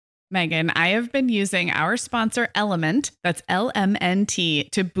Megan, I have been using our sponsor Element, that's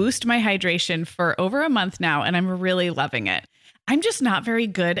LMNT, to boost my hydration for over a month now, and I'm really loving it. I'm just not very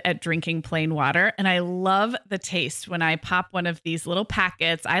good at drinking plain water, and I love the taste when I pop one of these little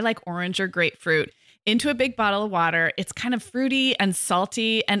packets. I like orange or grapefruit into a big bottle of water. It's kind of fruity and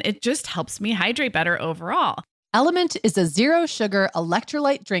salty, and it just helps me hydrate better overall. Element is a zero-sugar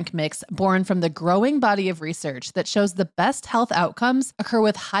electrolyte drink mix born from the growing body of research that shows the best health outcomes occur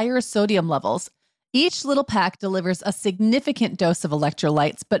with higher sodium levels. Each little pack delivers a significant dose of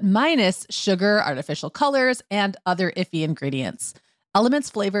electrolytes, but minus sugar, artificial colors, and other iffy ingredients. Element's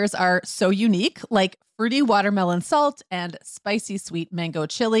flavors are so unique, like fruity watermelon salt and spicy sweet mango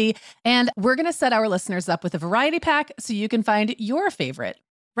chili. And we're going to set our listeners up with a variety pack so you can find your favorite.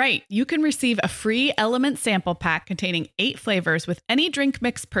 Right. You can receive a free Element sample pack containing 8 flavors with any drink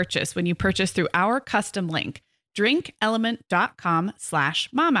mix purchase when you purchase through our custom link,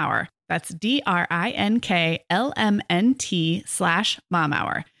 drinkelement.com/momhour. That's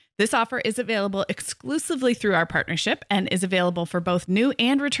DRINKLMNT/momhour. This is available exclusively through our partnership and is available for both new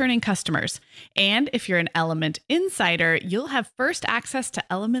and returning customers. And if you're an Element insider, you'll have first access to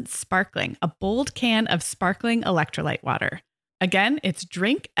Element Sparkling, a bold can of sparkling electrolyte water. Again, it's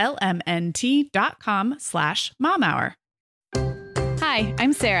drinklmnt.com/momhour. Hi,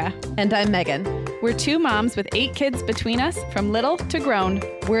 I'm Sarah. And I'm Megan. We're 2 moms with 8 kids between us, from little to grown.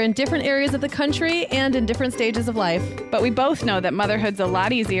 We're in different areas of the country and in different stages of life. But we both know that motherhood's a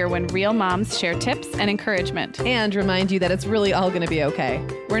lot easier when real moms share tips and encouragement. And remind you that it's really all going to be okay.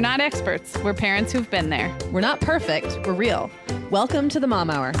 We're not experts. We're parents who've been there. We're not perfect. We're real. Welcome to the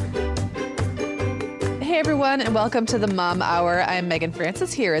Mom Hour. Hey, everyone, and welcome to the Mom Hour. I'm Megan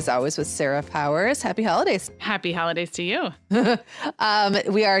Francis, here as always with Sarah Powers. Happy holidays. Happy holidays to you.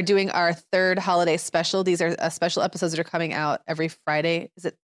 We are doing our 3rd holiday special. These are special episodes that are coming out every Friday. Is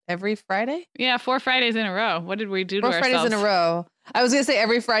it every Friday? Yeah, 4 Fridays in a row. What did we do to ourselves? 4 Fridays in a row. I was going to say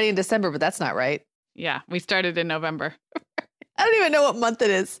every Friday in December, but that's not right. Yeah, we started in November. I don't even know what month it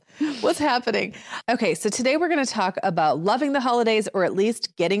is. What's happening? Okay, so today we're going to talk about loving the holidays, or at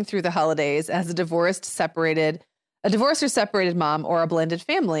least getting through the holidays as a divorced or separated mom or a blended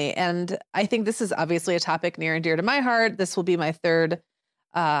family. And I think this is obviously a topic near and dear to my heart. This will be my third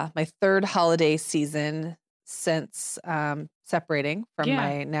holiday season since separating from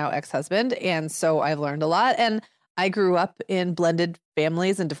my now ex-husband. And so I've learned a lot. And I grew up in blended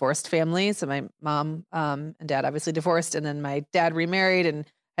families and divorced families. So my mom and dad obviously divorced, and then my dad remarried and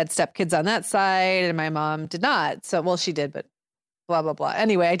had stepkids on that side, and my mom did not. So, well, she did, but blah, blah, blah.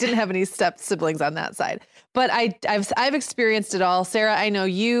 Anyway, I didn't have any step siblings on that side, but I've experienced it all. Sarah, I know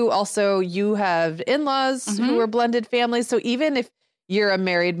you have in-laws who are blended families. So even if you're a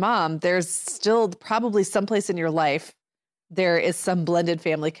married mom, there's still probably someplace in your life there is some blended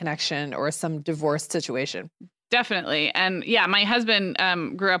family connection or some divorced situation. Definitely. And yeah, my husband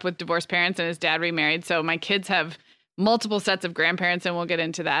grew up with divorced parents and his dad remarried. So my kids have multiple sets of grandparents, and we'll get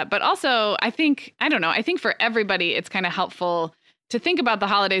into that. But also, I think for everybody, it's kind of helpful to think about the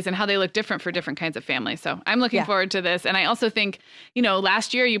holidays and how they look different for different kinds of families. So I'm looking forward to this. And I also think,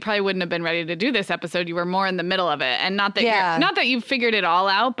 last year you probably wouldn't have been ready to do this episode. You were more in the middle of it. And not that you've figured it all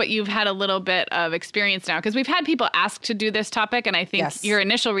out, but you've had a little bit of experience now, because we've had people ask to do this topic. And I think your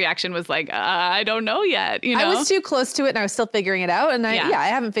initial reaction was like, I don't know yet. I was too close to it and I was still figuring it out. And I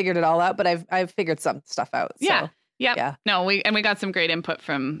haven't figured it all out, but I've figured some stuff out. So. Yeah. Yep. Yeah. No, we got some great input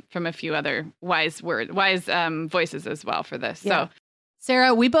from a few other wise voices as well for this. Yeah. So,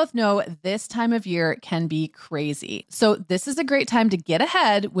 Sarah, we both know this time of year can be crazy. So this is a great time to get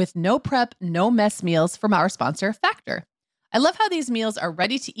ahead with no prep, no mess meals from our sponsor, Factor. I love how these meals are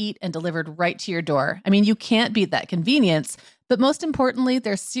ready to eat and delivered right to your door. I mean, you can't beat that convenience, but most importantly,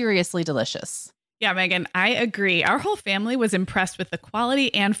 they're seriously delicious. Yeah, Megan, I agree. Our whole family was impressed with the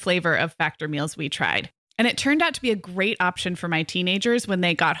quality and flavor of Factor meals we tried. And it turned out to be a great option for my teenagers when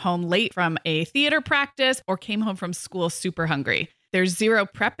they got home late from a theater practice or came home from school super hungry. There's zero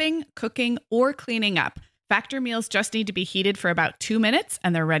prepping, cooking, or cleaning up. Factor meals just need to be heated for about 2 minutes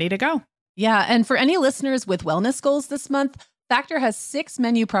and they're ready to go. Yeah, and for any listeners with wellness goals this month, Factor has 6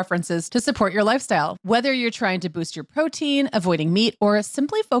 menu preferences to support your lifestyle. Whether you're trying to boost your protein, avoiding meat, or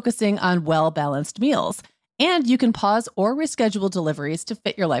simply focusing on well-balanced meals. And you can pause or reschedule deliveries to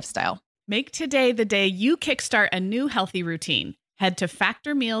fit your lifestyle. Make today the day you kickstart a new healthy routine. Head to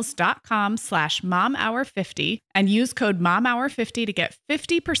factormeals.com/momhour50 and use code momhour50 to get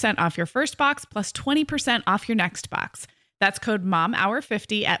 50% off your first box plus 20% off your next box. That's code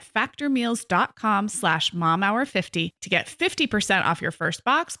momhour50 at factormeals.com/momhour50 to get 50% off your first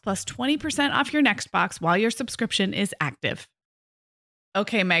box plus 20% off your next box while your subscription is active.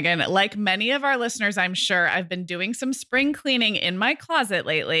 Okay, Megan, like many of our listeners, I'm sure I've been doing some spring cleaning in my closet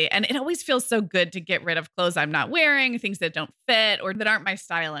lately, and it always feels so good to get rid of clothes I'm not wearing, things that don't fit or that aren't my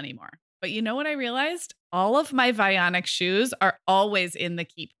style anymore. But you know what I realized? All of my Vionic shoes are always in the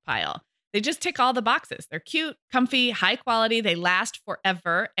keep pile. They just tick all the boxes. They're cute, comfy, high quality. They last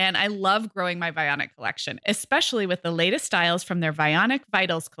forever. And I love growing my Vionic collection, especially with the latest styles from their Vionic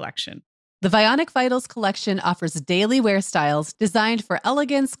Vitals collection. The Vionic Vitals collection offers daily wear styles designed for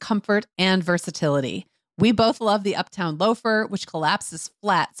elegance, comfort, and versatility. We both love the Uptown loafer, which collapses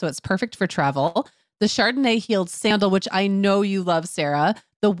flat, so it's perfect for travel. The Chardonnay heeled sandal, which I know you love, Sarah.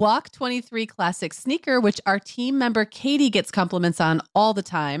 The Walk 23 classic sneaker, which our team member Katie gets compliments on all the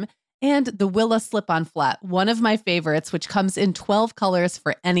time. And the Willa slip-on flat, one of my favorites, which comes in 12 colors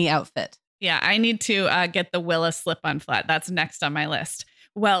for any outfit. Yeah, I need to get the Willa slip-on flat. That's next on my list.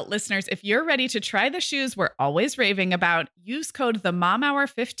 Well, listeners, if you're ready to try the shoes we're always raving about, use code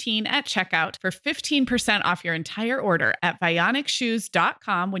TheMomHour15 at checkout for 15% off your entire order at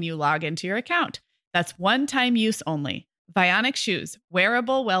VionicShoes.com when you log into your account. That's one-time use only. Vionic Shoes,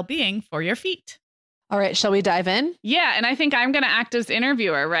 wearable well-being for your feet. All right, shall we dive in? Yeah, and I think I'm going to act as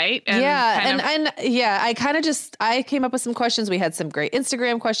interviewer, right? And I came up with some questions. We had some great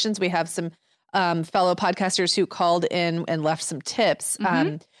Instagram questions. We have some fellow podcasters who called in and left some tips.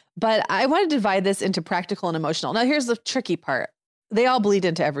 But I want to divide this into practical and emotional. Now, here's the tricky part. They all bleed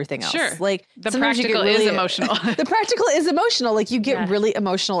into everything else. Sure. Like the practical is emotional. The practical is emotional. Like you get really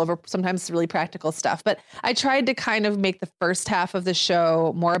emotional over sometimes really practical stuff. But I tried to kind of make the first half of the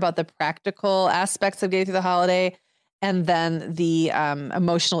show more about the practical aspects of getting through the holiday. And then the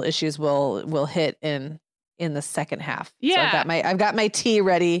emotional issues will hit in the second half. Yeah. So I've got my tea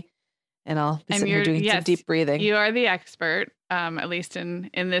ready. And I'll be sitting here doing some deep breathing. You are the expert, at least in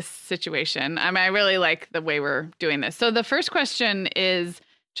this situation. I mean, I really like the way we're doing this. So the first question is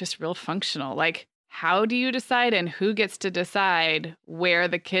just real functional. Like, how do you decide and who gets to decide where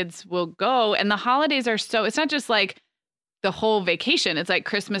the kids will go? And the holidays are it's not just like the whole vacation. It's like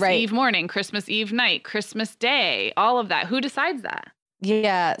Christmas Eve morning, Christmas Eve night, Christmas Day, all of that. Who decides that?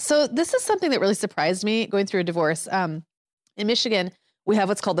 Yeah. So this is something that really surprised me going through a divorce. In Michigan, we have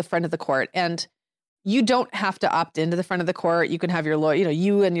what's called the friend of the court, and you don't have to opt into the friend of the court. You can have your lawyer,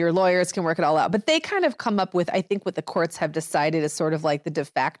 you and your lawyers can work it all out, but they kind of come up with, I think what the courts have decided is sort of like the de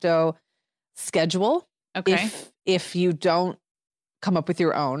facto schedule. Okay. If you don't come up with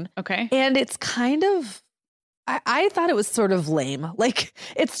your own. Okay. And it's kind of, I thought it was sort of lame. Like,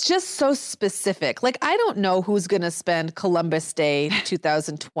 it's just so specific. Like, I don't know who's going to spend Columbus Day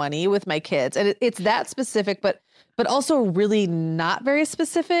 2020 with my kids. And it's that specific, but also really not very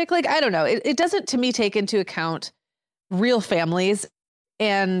specific. Like, I don't know. It doesn't, to me, take into account real families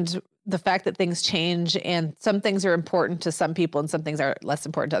and the fact that things change and some things are important to some people and some things are less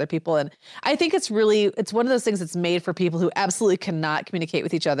important to other people. And I think it's one of those things that's made for people who absolutely cannot communicate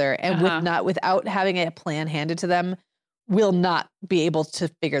with each other and without having a plan handed to them will not be able to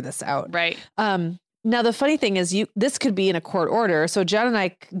figure this out. Right. Now, the funny thing is this could be in a court order. So John and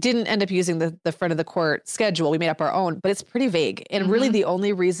I didn't end up using the front of the court schedule. We made up our own, but it's pretty vague. And really the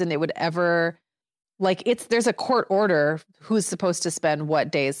only reason it would ever there's a court order who's supposed to spend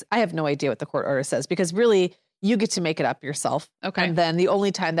what days. I have no idea what the court order says because really you get to make it up yourself. Okay. And then the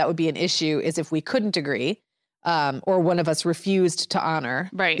only time that would be an issue is if we couldn't agree or one of us refused to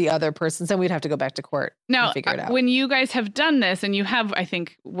honor the other person's, then we'd have to go back to court and figure it out. When you guys have done this and you have, I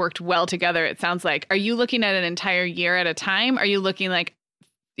think, worked well together, it sounds like, are you looking at an entire year at a time? Are you looking like,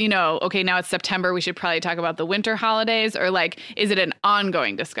 okay, now it's September, we should probably talk about the winter holidays, or like, is it an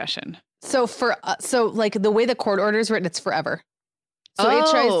ongoing discussion? So like the way the court order is written, it's forever. So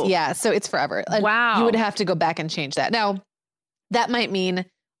so it's forever. Wow. You would have to go back and change that. Now, that might mean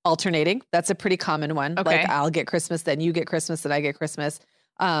alternating. That's a pretty common one. Okay. Like I'll get Christmas, then you get Christmas, then I get Christmas.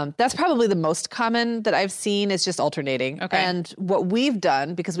 That's probably the most common that I've seen is just alternating. Okay. And what we've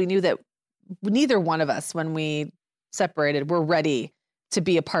done, because we knew that neither one of us, when we separated, were ready to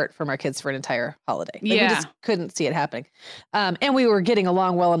be apart from our kids for an entire holiday. We just couldn't see it happening. And we were getting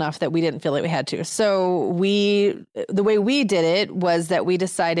along well enough that we didn't feel like we had to. So the way we did it was that we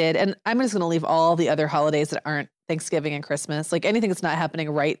decided, and I'm just going to leave all the other holidays that aren't Thanksgiving and Christmas, like anything that's not happening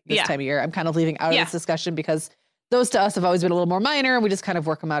right this time of year, I'm kind of leaving out of this discussion because those to us have always been a little more minor and we just kind of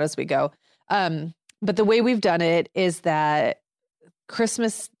work them out as we go. But the way we've done it is that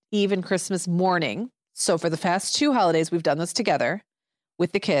Christmas Eve and Christmas morning. So for the past two holidays, we've done this together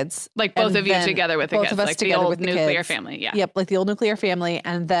with the kids. Like both of you together with the kids. Both of us like together the old with the nuclear kids. family. Yeah. Yep. Like the old nuclear family.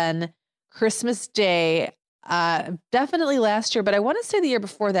 And then Christmas Day, definitely last year, but I want to say the year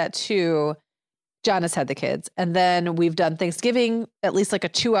before that too. John has had the kids. And then we've done Thanksgiving, at least like a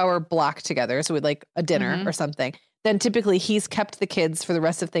 2-hour block together. So we'd like a dinner or something. Then typically he's kept the kids for the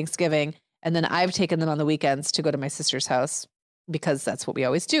rest of Thanksgiving. And then I've taken them on the weekends to go to my sister's house because that's what we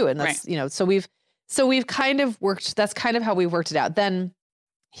always do. And that's, so we've kind of worked, that's kind of how we worked it out. Then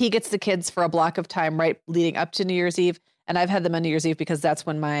he gets the kids for a block of time right leading up to New Year's Eve. And I've had them on New Year's Eve because that's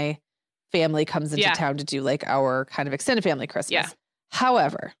when my family comes into town to do like our kind of extended family Christmas. Yeah.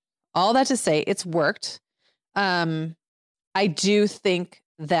 However, all that to say, it's worked. I do think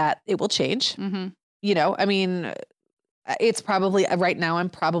that it will change. I mean, it's probably right now I'm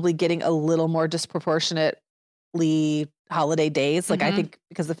probably getting a little more disproportionately holiday days. Like I think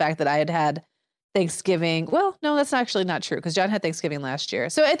because the fact that I had Thanksgiving, well, no, that's actually not true because John had Thanksgiving last year.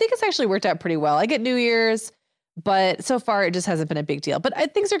 So I think it's actually worked out pretty well. I get New Year's, but so far it just hasn't been a big deal, but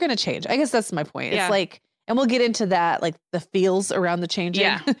things are going to change. I guess that's my point. It's like, and we'll get into that, like the feels around the changing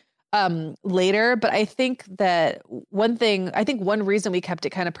later. But I think that one reason we kept it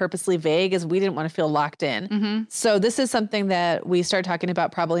kind of purposely vague is we didn't want to feel locked in. So this is something that we started talking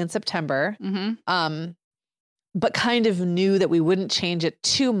about probably in September, but kind of knew that we wouldn't change it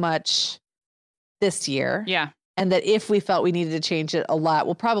too much this year. Yeah. And that if we felt we needed to change it a lot,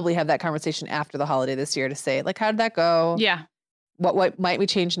 we'll probably have that conversation after the holiday this year to say, like, how did that go? Yeah. What might we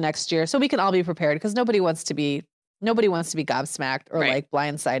change next year? So we can all be prepared because nobody wants to be gobsmacked or like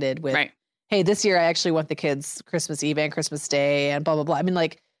blindsided with, hey, this year I actually want the kids Christmas Eve and Christmas Day and blah, blah, blah. I mean,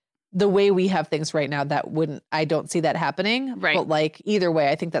 like the way we have things right now, I don't see that happening. Right. But like either way,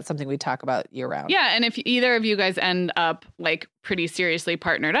 I think that's something we talk about year round. Yeah. And if either of you guys end up like pretty seriously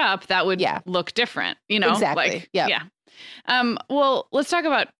partnered up, that would look different, Exactly. Like, yeah. Well, let's talk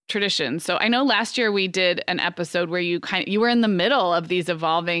about traditions. So I know last year we did an episode where you were in the middle of these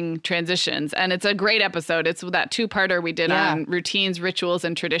evolving transitions, and it's a great episode. It's that 2-parter we did on routines, rituals,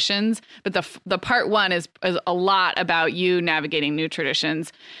 and traditions. But the part 1 is a lot about you navigating new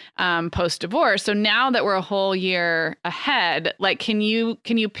traditions post-divorce. So now that we're a whole year ahead, like can you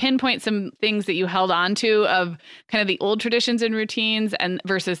pinpoint some things that you held on to of kind of the old traditions and routines and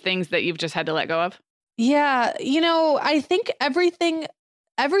versus things that you've just had to let go of? Yeah. I think everything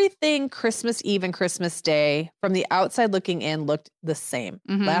Christmas Eve and Christmas Day from the outside looking in looked the same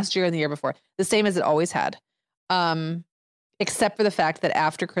last year and the year before, the same as it always had. Except for the fact that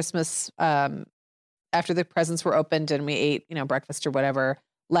after Christmas, after the presents were opened and we ate, breakfast or whatever,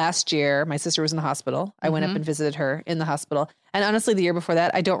 last year, my sister was in the hospital. I went up and visited her in the hospital. And honestly, the year before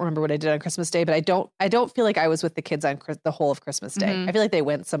that, I don't remember what I did on Christmas Day, but I don't feel like I was with the kids on the whole of Christmas Day. I feel like they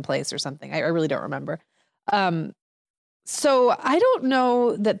went someplace or something. I really don't remember. So I don't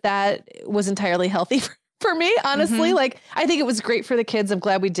know that was entirely healthy for me, honestly. Like, I think it was great for the kids. I'm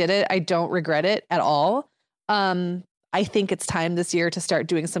glad we did it. I don't regret it at all. I think it's time this year to start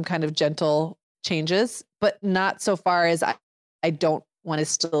doing some kind of gentle changes, but not so far as I don't want to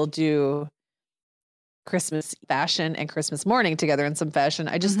still do Christmas fashion and Christmas morning together in some fashion.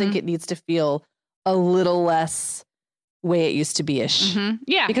 I just think it needs to feel a little less way it used to be ish.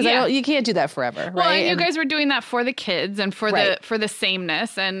 Yeah. Because you can't do that forever. Well, right. And you guys were doing that for the kids and for the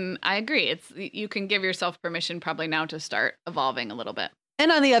sameness. And I agree. You can give yourself permission probably now to start evolving a little bit.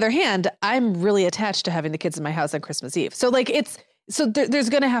 And on the other hand, I'm really attached to having the kids in my house on Christmas Eve. So like there's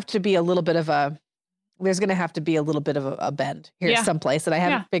going to have to be a little bit of a bend here someplace. And I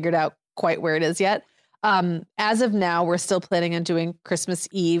haven't figured out quite where it is yet. As of now, we're still planning on doing Christmas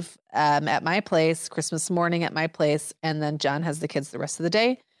Eve at my place, Christmas morning at my place, and then John has the kids the rest of the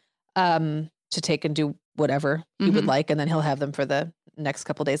day to take and do whatever he would like, and then he'll have them for the next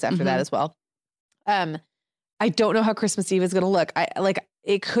couple days after that as well. I don't know how Christmas Eve is going to look.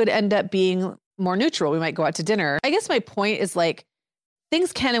 It could end up being more neutral. We might go out to dinner. I guess my point is like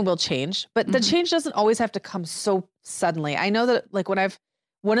things can and will change, but the change doesn't always have to come so suddenly. I know that like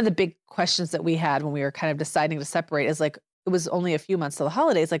one of the big questions that we had when we were kind of deciding to separate is like, it was only a few months to the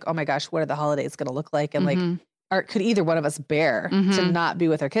holidays. Like, oh my gosh, what are the holidays going to look like? And like, could either one of us bear to not be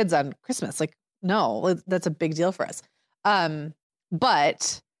with our kids on Christmas? Like, no, that's a big deal for us.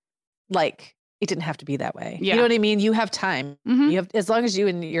 But like, it didn't have to be that way. Yeah. You know what I mean? You have time. You have, as long as you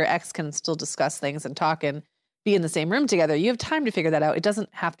and your ex can still discuss things and talk and be in the same room together, you have time to figure that out. It doesn't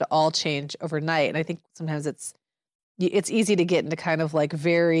have to all change overnight. And I think sometimes it's easy to get into kind of like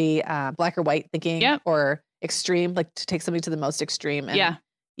very black or white thinking or extreme, like to take something to the most extreme. And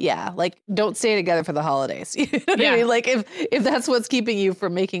like don't stay together for the holidays. You know what I mean? Like if that's what's keeping you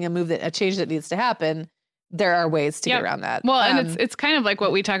from making a change that needs to happen, there are ways to get around that. Well, and it's kind of like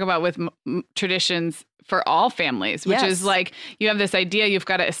what we talk about with traditions for all families, which is like you have this idea, you've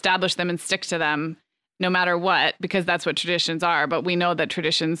got to establish them and stick to them. no matter what, because that's what traditions are. But we know that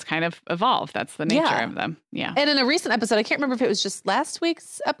traditions kind of evolve. That's the nature of them. Yeah. And in a recent episode, I can't remember if it was just last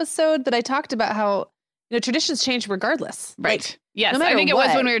week's episode that I talked about how, traditions change regardless. Right. Like, yes. no I think it what.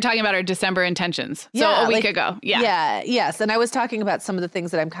 was when we were talking about our December intentions. So a week ago. Yeah. Yeah. Yes. And I was talking about some of the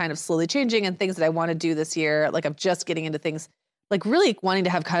things that I'm kind of slowly changing and things that I want to do this year. Like I'm just getting into things like really wanting to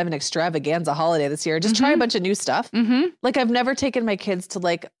have kind of an extravaganza holiday this year. Just try a bunch of new stuff. Like I've never taken my kids to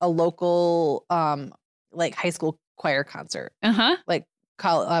like a local, like high school choir concert, like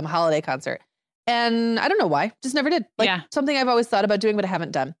holiday concert. And I don't know why, just never did. Like something I've always thought about doing, but I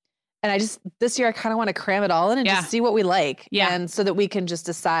haven't done. And this year I kind of want to cram it all in and just see what we like. Yeah. And so that we can just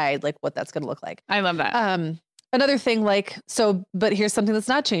decide like what that's going to look like. I love that. Another thing but here's something that's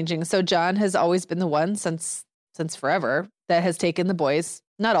not changing. So John has always been the one since forever that has taken the boys,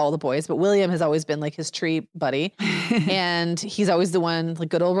 not all the boys, but William has always been like his tree buddy. And he's always the one, like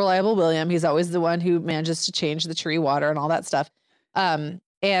good old reliable William. He's always the one who manages to change the tree water and all that stuff.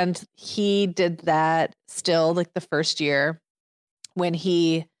 And he did that still like the first year when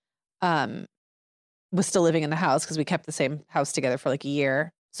he was still living in the house because we kept the same house together for like a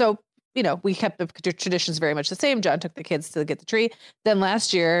year. So, we kept the traditions very much the same. John took the kids to get the tree. Then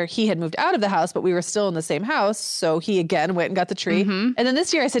last year he had moved out of the house, but we were still in the same house. So he again went and got the tree. And then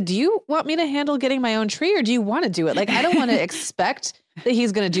this year I said, do you want me to handle getting my own tree or do you want to do it? Like, I don't want to expect that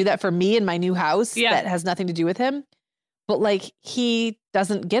he's going to do that for me in my new house that has nothing to do with him. But like, he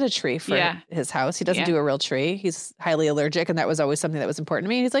doesn't get a tree for his house. He doesn't do a real tree. He's highly allergic. And that was always something that was important to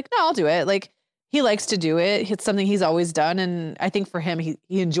me. He's like, no, I'll do it. Like, he likes to do it. It's something he's always done. And I think for him, he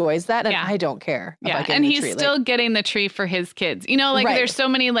enjoys that. And I don't care. About and he's tree. still getting the tree for his kids. There's so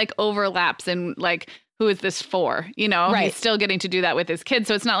many like overlaps and like, who is this for? He's still getting to do that with his kids.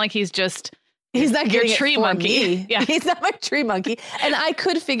 So it's not like he's not your tree monkey. Yeah. He's not my tree monkey. And I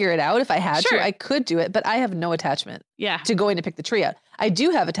could figure it out if I had to. I could do it, but I have no attachment to going to pick the tree out. I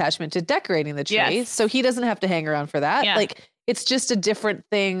do have attachment to decorating the tree. Yes. So he doesn't have to hang around for that. Yeah. Like, it's just a different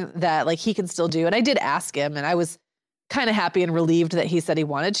thing that like he can still do. And I did ask him and I was kind of happy and relieved that he said he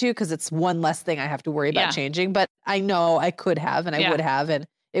wanted to, because it's one less thing I have to worry about changing. But I know I could have and I would have, and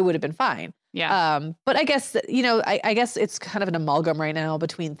it would have been fine. Yeah. But I guess, I guess it's kind of an amalgam right now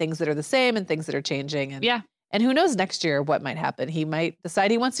between things that are the same and things that are changing. And and who knows next year what might happen. He might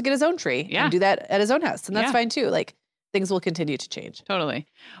decide he wants to get his own tree and do that at his own house. And that's fine too. Like, things will continue to change. Totally.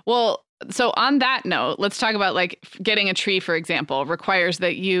 Well, so on that note, let's talk about like getting a tree, for example, requires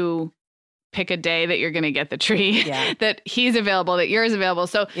that you pick a day that you're going to get the tree, that he's available, that yours available.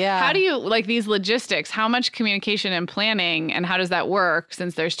 So how do you like these logistics? How much communication and planning, and how does that work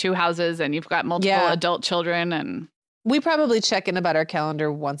since there's two houses and you've got multiple adult children? And we probably check in about our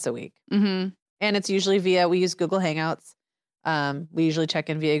calendar once a week. And it's usually we use Google Hangouts. We usually check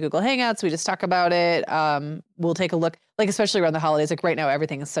in via Google Hangouts. We just talk about it. We'll take a look, like, especially around the holidays. Like right now,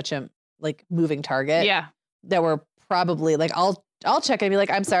 everything is such a like moving target. Yeah. That we're probably like, I'll check and be like,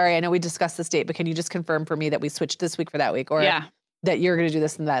 I'm sorry, I know we discussed this date, but can you just confirm for me that we switched this week for that week, or that you're going to do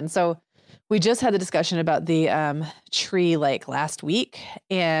this and that? And so we just had the discussion about the tree like last week,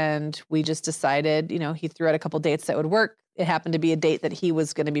 and we just decided, he threw out a couple dates that would work. It happened to be a date that he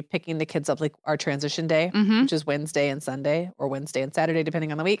was going to be picking the kids up, like our transition day, which is Wednesday and Sunday, or Wednesday and Saturday,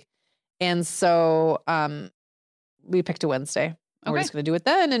 depending on the week. And so we picked a Wednesday. Okay. We're just going to do it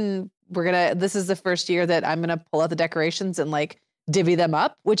then. And this is the first year that I'm going to pull out the decorations and like divvy them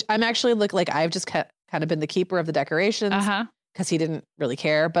up, which I'm actually I've just kind of been the keeper of the decorations because he didn't really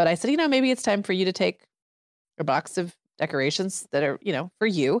care. But I said, maybe it's time for you to take a box of decorations that are, for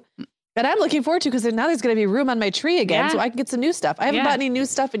you. And I'm looking forward to, because now there's going to be room on my tree again, so I can get some new stuff. I haven't bought any new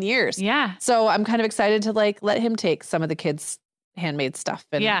stuff in years. Yeah. So I'm kind of excited to like let him take some of the kids' handmade stuff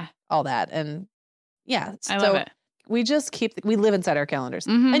and all that. And I love it. We just we live inside our calendars,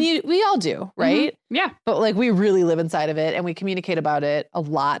 and we all do, right? Yeah. But like, we really live inside of it, and we communicate about it a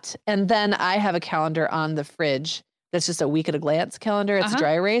lot. And then I have a calendar on the fridge that's just a week at a glance calendar. It's a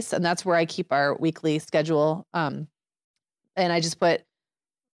dry erase, and that's where I keep our weekly schedule. And I just put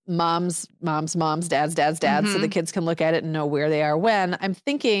moms, dads, so the kids can look at it and know where they are when. I'm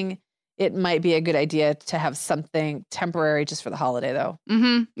thinking it might be a good idea to have something temporary just for the holiday, though.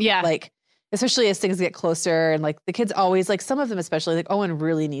 Yeah. Like, especially as things get closer, and like the kids always, like some of them especially, like Owen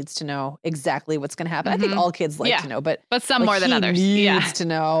really needs to know exactly what's going to happen. I think all kids like to know, but some more than others. He needs to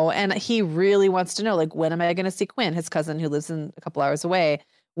know, and he really wants to know, like, when am I going to see Quinn, his cousin who lives in a couple hours away?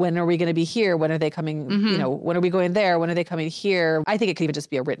 When are we going to be here? When are they coming? When are we going there? When are they coming here? I think it could even just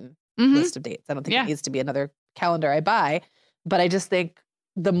be a written list of dates. I don't think it needs to be another calendar I buy, but I just think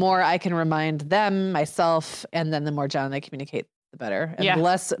the more I can remind them, myself, and then the more John and I communicate the better, and Yeah. the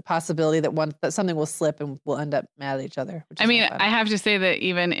less possibility that something will slip and we'll end up mad at each other. Which is I mean, no fun. I have to say that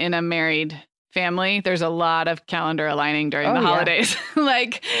even in a married family, there's a lot of calendar aligning during Oh, the yeah. holidays.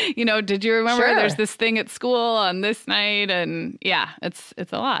 Like, did you remember Sure. there's this thing at school on this night? And yeah, it's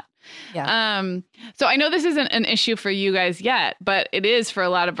a lot. Yeah. So I know this isn't an issue for you guys yet, but it is for a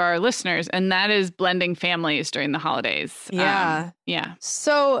lot of our listeners, and that is blending families during the holidays. Yeah. Yeah.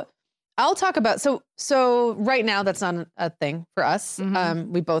 So I'll talk about so right now that's not a thing for us. Mhm.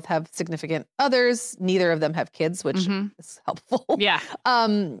 We both have significant others. Neither of them have kids, which Mhm. is helpful. Yeah.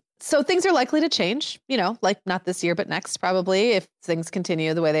 So things are likely to change, like not this year, but next probably if things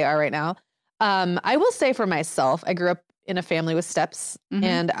continue the way they are right now. I will say for myself, I grew up in a family with steps, Mhm.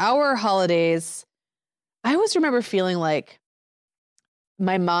 and our holidays, I always remember feeling like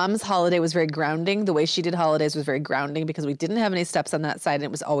my mom's holiday was very grounding. The way she did holidays was very grounding because we didn't have any steps on that side and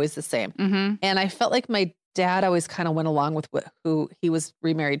it was always the same. Mhm. And I felt like my dad always kind of went along with who he was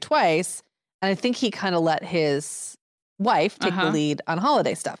remarried twice. And I think he kind of let his wife take the lead on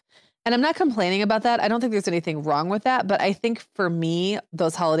holiday stuff. And I'm not complaining about that. I don't think there's anything wrong with that. But I think for me,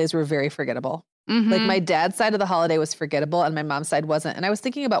 those holidays were very forgettable. Mhm. Like my dad's side of the holiday was forgettable and my mom's side wasn't. And I was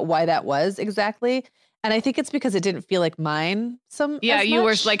thinking about why that was exactly. And I think it's because it didn't feel like mine Yeah, as you were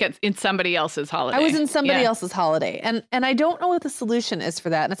much. like in somebody else's holiday. I was in somebody Yeah. else's holiday. And I don't know what the solution is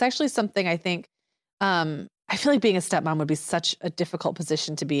for that. And it's actually something I think I feel like being a stepmom would be such a difficult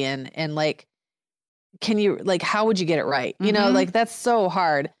position to be in. And like, how would you get it right? Mhm. Like that's so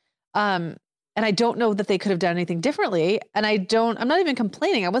hard. And I don't know that they could have done anything differently. And I'm not even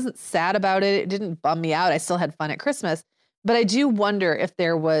complaining. I wasn't sad about it. It didn't bum me out. I still had fun at Christmas. But I do wonder if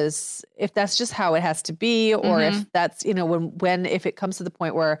that's just how it has to be, or if that's, if it comes to the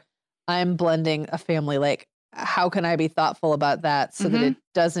point where I'm blending a family, like how can I be thoughtful about that so that it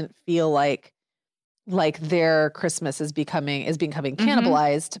doesn't feel like their Christmas is becoming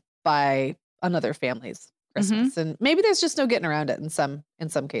cannibalized by another family's Christmas. And maybe there's just no getting around it in some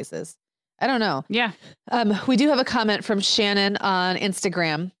cases. I don't know. Yeah. We do have a comment from Shannon on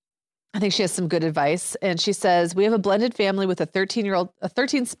Instagram. I think she has some good advice. And she says, we have a blended family with a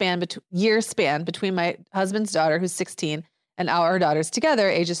 13-year span between my husband's daughter, who's 16, and our daughters together,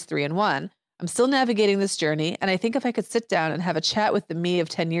 ages 3 and 1. I'm still navigating this journey. And I think if I could sit down and have a chat with the me of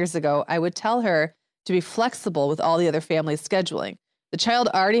 10 years ago, I would tell her to be flexible with all the other families' scheduling. The child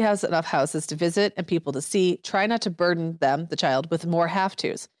already has enough houses to visit and people to see. Try not to burden them, the child, with more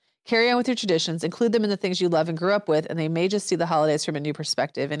have-tos. Carry on with your traditions, include them in the things you love and grew up with, and they may just see the holidays from a new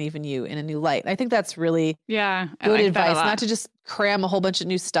perspective and even you in a new light. And I think that's really I good like that a advice, lot. not to just cram a whole bunch of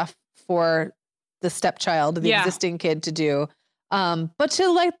new stuff for the stepchild, the existing kid to do, but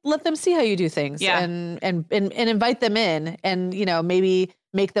to let them see how you do things and invite them in and, maybe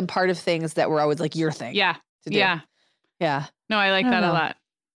make them part of things that were always like your thing. Yeah. To do. Yeah. Yeah. No, I like that a lot.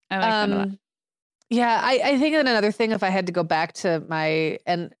 I like that a lot. Yeah, I think that another thing, if I had to go back to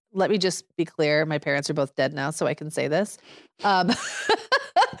and let me just be clear, my parents are both dead now, so I can say this.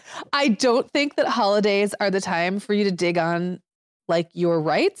 I don't think that holidays are the time for you to dig on like your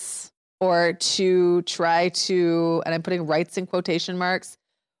rights or to try to, and I'm putting rights in quotation marks,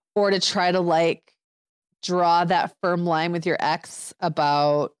 or to try to like draw that firm line with your ex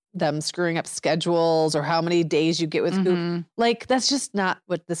about them screwing up schedules or how many days you get with who. Like, that's just not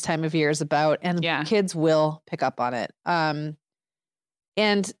what this time of year is about. And kids will pick up on it.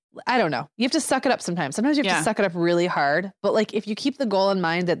 And I don't know, you have to suck it up sometimes. Sometimes you have to suck it up really hard. But like, if you keep the goal in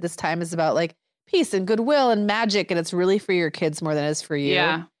mind that this time is about like peace and goodwill and magic, and it's really for your kids more than it is for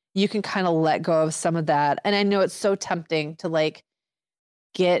you, you can kind of let go of some of that. And I know it's so tempting to like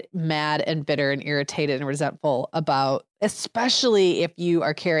get mad and bitter and irritated and resentful about, especially if you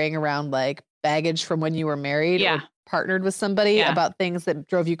are carrying around like baggage from when you were married or partnered with somebody about things that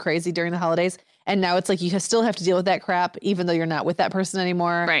drove you crazy during the holidays. And now it's like you still have to deal with that crap, even though you're not with that person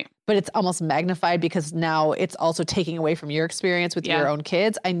anymore. Right. But it's almost magnified because now it's also taking away from your experience with your own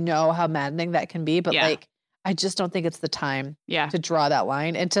kids. I know how maddening that can be, but like, I just don't think it's the time to draw that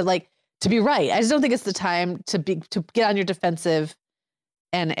line and to be right. I just don't think it's the time to get on your defensive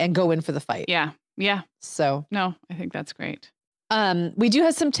and go in for the fight. Yeah. Yeah. So no, I think that's great. We do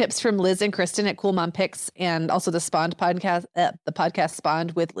have some tips from Liz and Kristen at Cool Mom Picks, and also the Spawned podcast, the podcast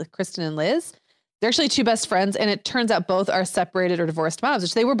Spawned with Kristen and Liz. They're actually two best friends, and it turns out both are separated or divorced moms,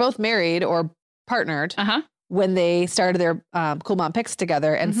 which they were both married or partnered when they started their Cool Mom Picks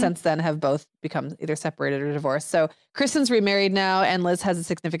together, and since then have both become either separated or divorced. So Kristen's remarried now, and Liz has a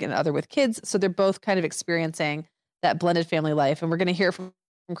significant other with kids, so they're both kind of experiencing that blended family life. And we're going to hear from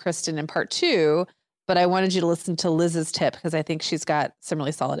Kristen in part 2, but I wanted you to listen to Liz's tip because I think she's got some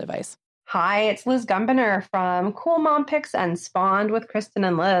really solid advice. Hi, it's Liz Gumbener from Cool Mom Picks and Spawned with Kristen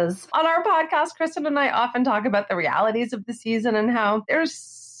and Liz. On our podcast, Kristen and I often talk about the realities of the season and how there's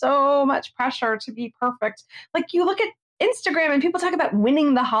so much pressure to be perfect. Like you look at Instagram and people talk about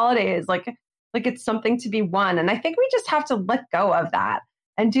winning the holidays, like it's something to be won. And I think we just have to let go of that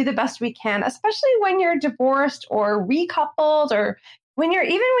and do the best we can, especially when you're divorced or recoupled or when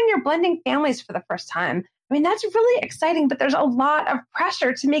you're blending families for the first time. I mean, that's really exciting, but there's a lot of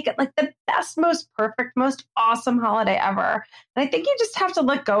pressure to make it like the best, most perfect, most awesome holiday ever. And I think you just have to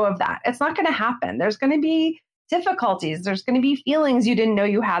let go of that. It's not going to happen. There's going to be difficulties. There's going to be feelings you didn't know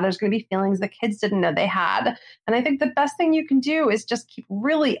you had. There's going to be feelings the kids didn't know they had. And I think the best thing you can do is just keep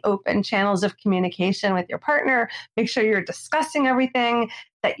really open channels of communication with your partner. Make sure you're discussing everything,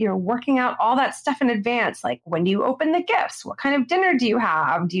 that you're working out all that stuff in advance. Like, when do you open the gifts? What kind of dinner do you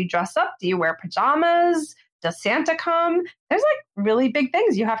have? Do you dress up? Do you wear pajamas? Does Santa come? There's like really big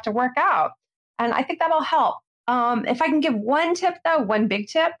things you have to work out. And I think that'll help. If I can give one tip though, one big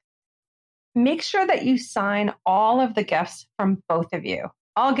tip, make sure that you sign all of the gifts from both of you.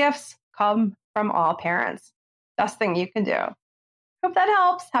 All gifts come from all parents. Best thing you can do. Hope that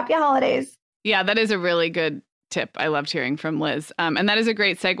helps. Happy holidays. Yeah, that is a really good tip. I loved hearing from Liz. And that is a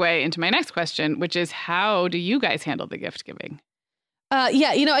great segue into my next question, which is, how do you guys handle the gift giving?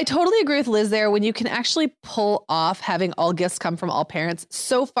 Yeah, I totally agree with Liz there. When you can actually pull off having all gifts come from all parents,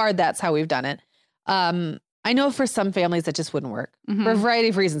 so far that's how we've done it. I know for some families that just wouldn't work for a variety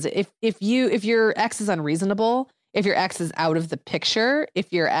of reasons. If your ex is unreasonable, if your ex is out of the picture,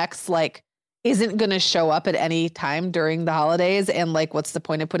 if your ex isn't going to show up at any time during the holidays, and what's the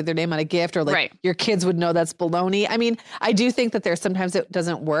point of putting their name on a gift, or right. Your kids would know that's baloney. I mean, I do think that there's sometimes it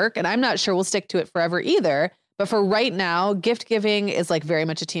doesn't work, and I'm not sure we'll stick to it forever either. But for right now, gift giving is very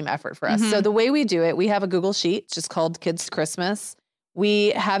much a team effort for us. So the way we do it, we have a Google sheet just called Kids Christmas.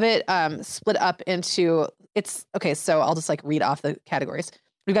 We have it split up into, so I'll just read off the categories.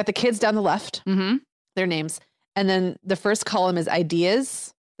 We've got the kids down the left, their names. And then the first column is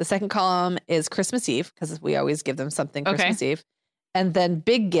ideas. The second column is Christmas Eve, because we always give them something Christmas Eve. And then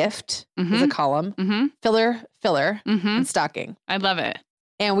big gift is a column, filler, and stocking. I love it.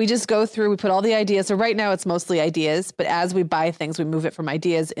 And we just go through, we put all the ideas. So right now it's mostly ideas, but as we buy things, we move it from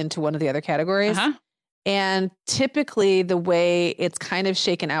ideas into one of the other categories. And typically the way it's kind of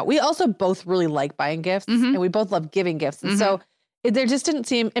shaken out, we also both really like buying gifts and we both love giving gifts. And so there just didn't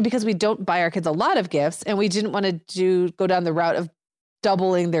seem, and because we don't buy our kids a lot of gifts, and we didn't want to go down the route of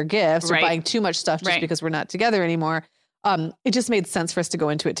doubling their gifts or buying too much stuff just because we're not together anymore. It just made sense for us to go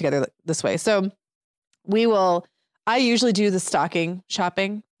into it together this way. So I usually do the stocking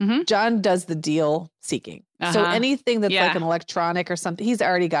shopping. John does the deal seeking. So anything that's an electronic or something, he's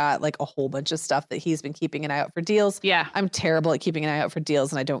already got a whole bunch of stuff that he's been keeping an eye out for deals. Yeah. I'm terrible at keeping an eye out for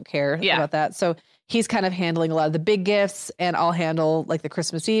deals, and I don't care about that. So he's kind of handling a lot of the big gifts, and I'll handle the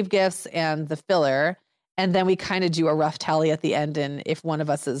Christmas Eve gifts and the filler. And then we kind of do a rough tally at the end. And if one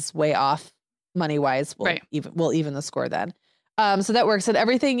of us is way off money wise, we'll even the score then. So that works. And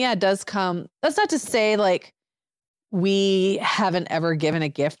everything, does come. That's not to say we haven't ever given a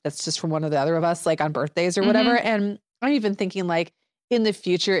gift that's just from one or the other of us, on birthdays or whatever. And I'm even thinking in the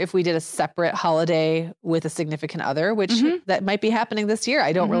future, if we did a separate holiday with a significant other, which that might be happening this year.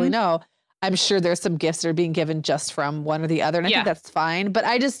 I don't really know. I'm sure there's some gifts that are being given just from one or the other. And I think that's fine. But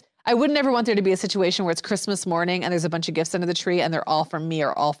I would never want there to be a situation where it's Christmas morning and there's a bunch of gifts under the tree and they're all from me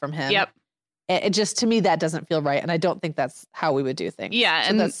or all from him. Yep. It just, to me, that doesn't feel right. And I don't think that's how we would do things. Yeah. So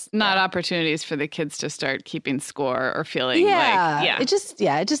and that's not opportunities for the kids to start keeping score or feeling it just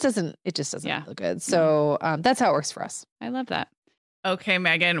doesn't feel good. So that's how it works for us. I love that. Okay,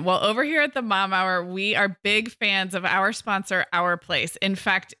 Megan. Well, over here at the Mom Hour, we are big fans of our sponsor, Our Place. In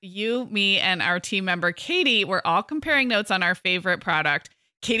fact, you, me, and our team member, Katie, were all comparing notes on our favorite product.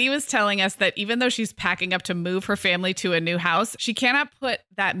 Katie was telling us that even though she's packing up to move her family to a new house, she cannot put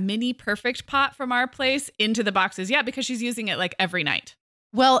that mini perfect pot from Our Place into the boxes yet because she's using it every night.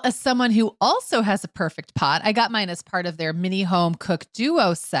 Well, as someone who also has a perfect pot, I got mine as part of their mini home cook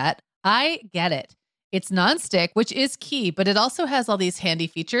duo set. I get it. It's nonstick, which is key, but it also has all these handy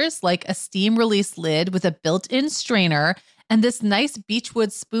features like a steam release lid with a built-in strainer and this nice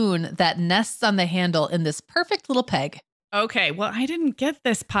beechwood spoon that nests on the handle in this perfect little peg. Okay, well, I didn't get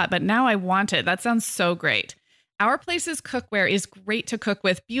this pot, but now I want it. That sounds so great. Our Place's cookware is great to cook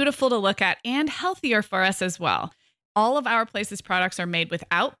with, beautiful to look at, and healthier for us as well. All of Our Place's products are made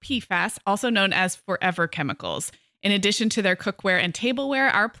without PFAS, also known as forever chemicals. In addition to their cookware and tableware,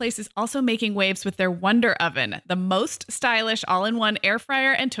 Our Place is also making waves with their Wonder Oven, the most stylish all-in-one air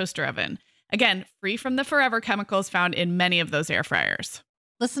fryer and toaster oven. Again, free from the forever chemicals found in many of those air fryers.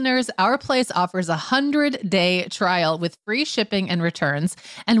 Listeners, Our Place offers a 100-day trial with free shipping and returns,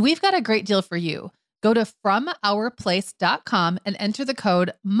 and we've got a great deal for you. Go to FromOurPlace.com and enter the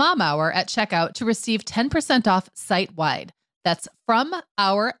code MOMHOUR at checkout to receive 10% off site-wide. That's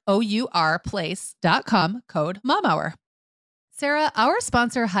FromOurPlace.com, code MOMHOUR. Sarah, our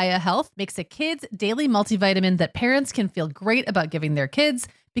sponsor, Hiya Health, makes a kid's daily multivitamin that parents can feel great about giving their kids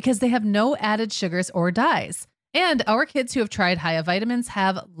because they have no added sugars or dyes. And our kids who have tried Hiya vitamins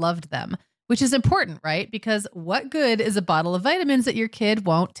have loved them, which is important, right? Because what good is a bottle of vitamins that your kid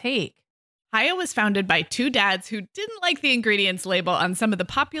won't take? Hiya was founded by two dads who didn't like the ingredients label on some of the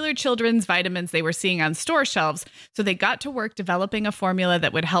popular children's vitamins they were seeing on store shelves, so they got to work developing a formula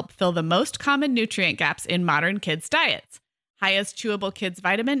that would help fill the most common nutrient gaps in modern kids' diets. Hiya's Chewable Kids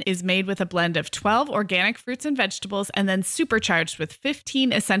Vitamin is made with a blend of 12 organic fruits and vegetables and then supercharged with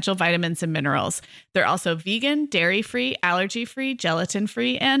 15 essential vitamins and minerals. They're also vegan, dairy-free, allergy-free,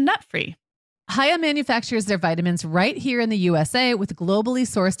 gelatin-free, and nut-free. Hiya manufactures their vitamins right here in the USA with globally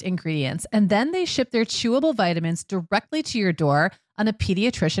sourced ingredients, and then they ship their chewable vitamins directly to your door on a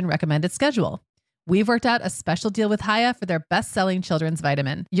pediatrician recommended schedule. We've worked out a special deal with Hiya for their best-selling children's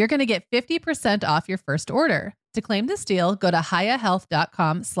vitamin. You're going to get 50% off your first order. To claim this deal, go to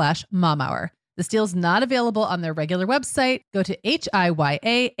hiyahealth.com/momhour. This deal's not available on their regular website. Go to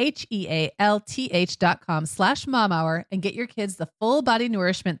hiyahealth.com/momhour and get your kids the full body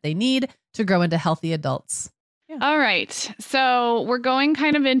nourishment they need to grow into healthy adults. Yeah. All right. So we're going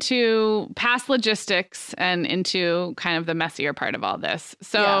kind of into past logistics and into kind of the messier part of all this.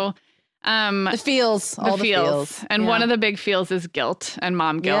 So the feels. And one of the big feels is guilt and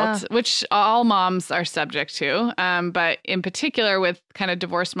mom guilt, which all moms are subject to. But in particular with kind of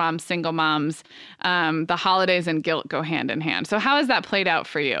divorced moms, single moms, the holidays and guilt go hand in hand. So how has that played out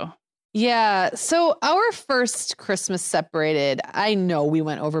for you? Yeah. So our first Christmas separated, I know we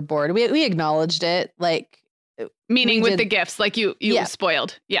went overboard. We acknowledged it. Meaning with the gifts, like you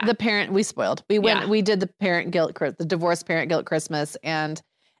spoiled. Yeah. We spoiled. We did the parent guilt, the divorced parent guilt Christmas. And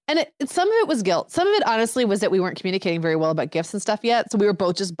some of it was guilt. Some of it, honestly, was that we weren't communicating very well about gifts and stuff yet. So we were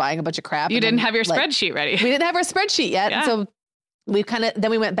both just buying a bunch of crap. You didn't have your spreadsheet ready. We didn't have our spreadsheet yet. Yeah. So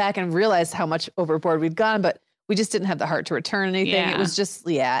then we went back and realized how much overboard we'd gone, but we just didn't have the heart to return anything. Yeah. It was just,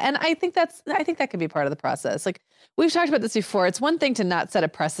 And I think that can be part of the process. Like we've talked about this before. It's one thing to not set a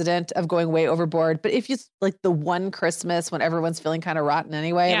precedent of going way overboard, but if you the one Christmas when everyone's feeling kind of rotten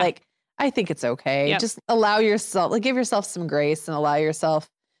anyway, I think it's okay. Yep. Just allow yourself, give yourself some grace and allow yourself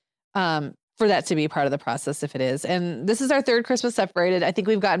for that to be part of the process if it is. And this is our third Christmas separated. I think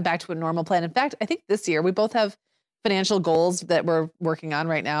we've gotten back to a normal plan. In fact, I think this year we both have financial goals that we're working on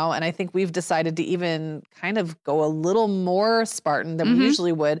right now. And I think we've decided to even kind of go a little more Spartan than we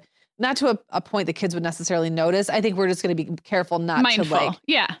usually would. Not to a point the kids would necessarily notice. I think we're just going to be careful not mindful.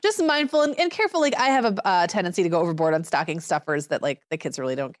 Just mindful and careful. I have a tendency to go overboard on stocking stuffers that the kids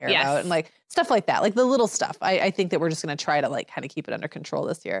really don't care about, and stuff like that, the little stuff. I think that we're just going to try to kind of keep it under control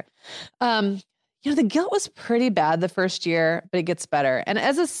this year. The guilt was pretty bad the first year, but it gets better. And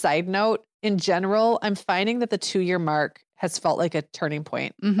as a side note, in general, I'm finding that the 2-year mark has felt like a turning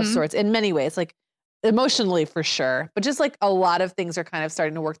point of sorts in many ways, emotionally for sure, but just a lot of things are kind of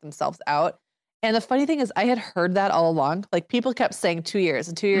starting to work themselves out. And the funny thing is I had heard that all along. People kept saying 2 years,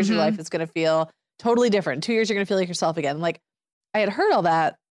 in 2 years, your life is going to feel totally different. In 2 years, you're going to feel like yourself again. I had heard all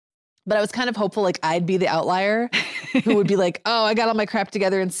that, but I was kind of hopeful, I'd be the outlier who would be oh, I got all my crap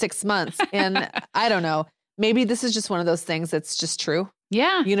together in 6 months. And I don't know, maybe this is just one of those things that's just true.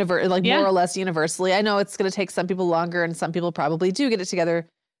 Yeah. More or less universally. I know it's going to take some people longer and some people probably do get it together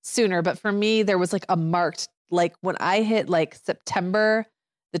sooner. But for me, there was a marked, when I hit September,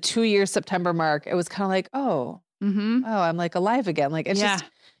 the 2-year September mark, it was kind of I'm alive again. It's just,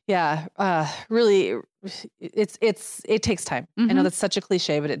 really, it takes time. I know that's such a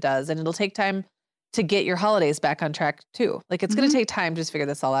cliche, but it does. And it'll take time to get your holidays back on track too. It's going to take time to just figure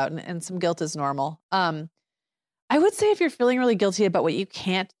this all out. And some guilt is normal. I would say if you're feeling really guilty about what you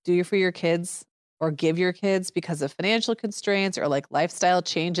can't do for your kids or give your kids because of financial constraints or lifestyle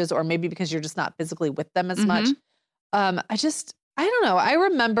changes, or maybe because you're just not physically with them as much. I don't know. I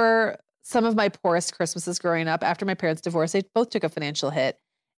remember some of my poorest Christmases growing up after my parents divorced. They both took a financial hit.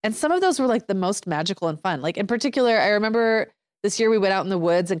 And some of those were the most magical and fun. In particular, I remember this year we went out in the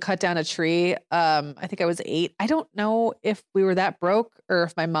woods and cut down a tree. I think I was 8. I don't know if we were that broke or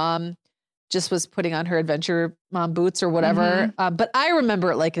if my mom just was putting on her adventure mom boots or whatever. But I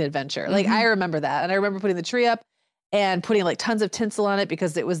remember it like an adventure. I remember that. And I remember putting the tree up and putting tons of tinsel on it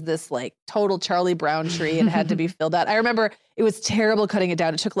because it was this total Charlie Brown tree and had to be filled out. I remember it was terrible cutting it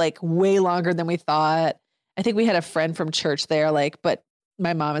down. It took way longer than we thought. I think we had a friend from church there, but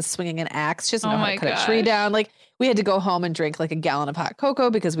my mom is swinging an axe. She doesn't Oh know how my to cut a tree gosh. down. Like we had to go home and drink like a gallon of hot cocoa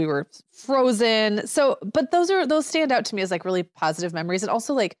because we were frozen. So, but those stand out to me as like really positive memories, and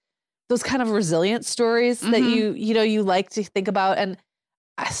also like those kind of resilient stories that Mhm. you like to think about. And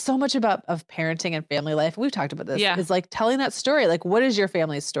so much of parenting and family life, we've talked about this, Yeah. is like telling that story. Like, what is your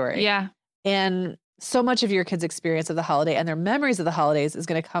family's story? Yeah. And so much of your kids' experience of the holiday and their memories of the holidays is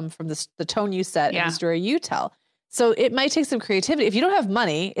going to come from the tone you set Yeah. and the story you tell. So it might take some creativity. If you don't have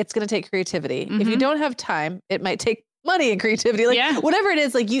money, it's going to take creativity. If you Mhm. don't have time, it might take money and creativity. Like Yeah. whatever it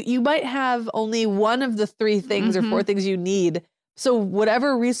is, like you might have only one of the 3 things or 4 things you need. So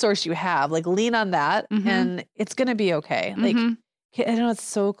whatever resource you have, like lean on that Mhm. and it's going to be okay. Like Mhm. I know it's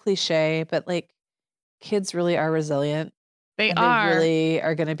so cliche, but like kids really are resilient. They And are. they really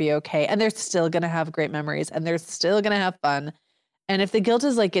are going to be okay. And they're still going to have great memories and they're still going to have fun. And if the guilt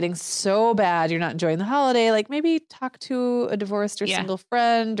is like getting so bad, you're not enjoying the holiday, like maybe talk to a divorced or Yeah. single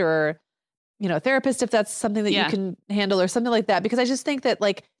friend or, a therapist if that's something that you Yeah. can handle or something like that. Because I just think that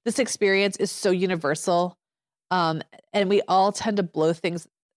like this experience is so universal. And we all tend to blow things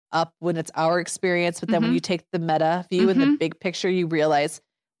up when it's our experience. But then when Mhm. you take the meta view and the Mhm. big picture, you realize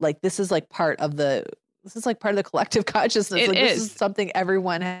like this is like part of the collective consciousness. It Like this is is. something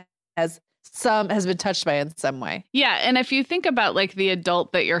everyone has been touched by in some way. Yeah, and if you think about like the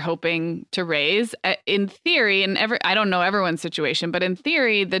adult that you're hoping to raise, in theory, and I don't know everyone's situation, but in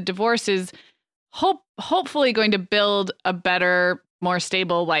theory, the divorce is hopefully going to build a better, more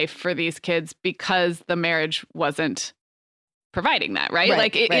stable life for these kids because the marriage wasn't providing that, right? Right,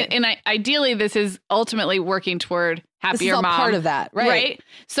 Like, right. and ideally, this is ultimately working toward This is happier all mom. part of that, right?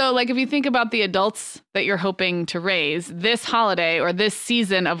 So, like, if you think about the adults that you're hoping to raise, this holiday or this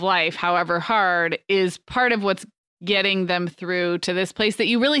season of life, however hard, is part of what's getting them through to this place that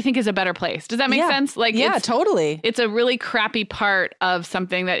you really think is a better place. Does that make Yeah. sense? Like, Yeah, totally. it's a really crappy part of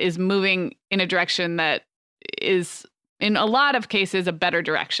something that is moving in a direction that is, in a lot of cases, a better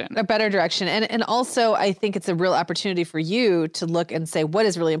direction. A better direction. And also I think it's a real opportunity for you to look and say, what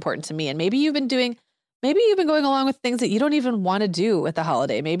is really important to me? And maybe you've been going along with things that you don't even want to do at the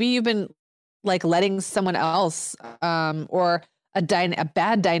holiday. Maybe you've been like letting someone else or a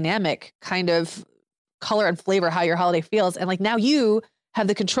bad dynamic kind of color and flavor how your holiday feels. And like now you have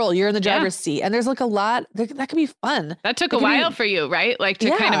the control. You're in the driver's seat. And there's like a lot that can be fun. That took It a can be- while for you, right? Like to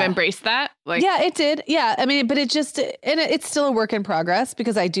kind of Yeah. embrace that. Like, Yeah, it did. Yeah. I mean, but it just, and it's still a work in progress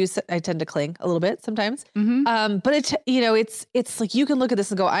because I tend to cling a little bit sometimes. mhm. But it's like, you can look at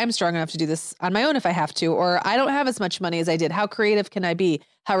this and go, I'm strong enough to do this on my own if I have to, or I don't have as much money as I did. How creative can I be?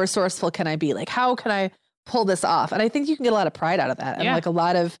 How resourceful can I be? Like, how can I pull this off? And I think you can get a lot of pride out of that. And Yeah. like a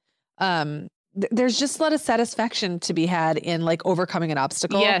lot of, there's just a lot of satisfaction to be had in like overcoming an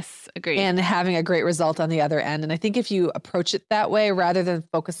obstacle. Yes, agreed. And having a great result on the other end. And I think if you approach it that way, rather than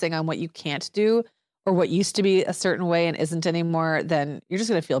focusing on what you can't do or what used to be a certain way and isn't anymore, then you're just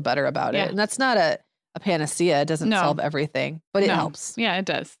going to feel better about Yeah. it. And that's not a panacea. It doesn't No. solve everything, but it No. helps. Yeah, it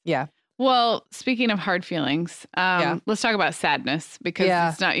does. Yeah. Well, speaking of hard feelings, Yeah. let's talk about sadness because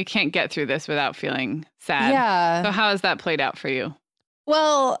Yeah. you can't get through this without feeling sad. Yeah. So how has that played out for you?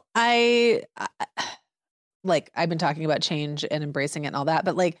 Well, I've been talking about change and embracing it and all that,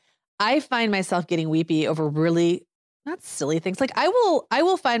 but like I find myself getting weepy over really not silly things. Like I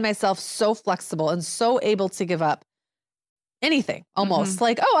will find myself so flexible and so able to give up anything almost. Mm-hmm.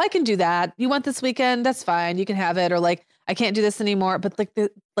 Like, oh, I can do that. You want this weekend? That's fine. You can have it. Or like, I can't do this anymore. But like the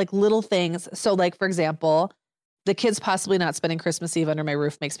little things. So like, for example, the kids possibly not spending Christmas Eve under my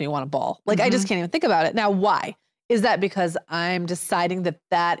roof makes me want to bawl. Like, I just can't even think about it. Now, why? Is that because I'm deciding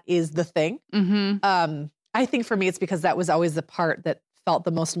that is the thing? Mm-hmm. I think for me, it's because that was always the part that felt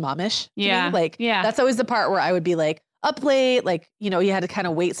the most momish. To Yeah. me. Like, Yeah. that's always the part where I would be like up late, like, you had to kind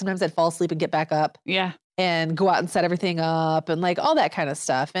of wait. Sometimes I'd fall asleep and get back up Yeah. and go out and set everything up and like all that kind of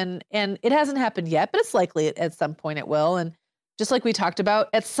stuff. And it hasn't happened yet, but it's likely at some point it will. And just like we talked about,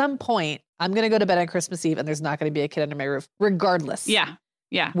 at some point, I'm going to go to bed on Christmas Eve and there's not going to be a kid under my roof, regardless. Yeah.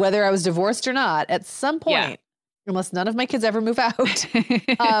 Yeah. Whether I was divorced or not, at some point, unless none of my kids ever move out,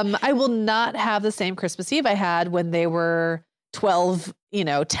 I will not have the same Christmas Eve I had when they were 12,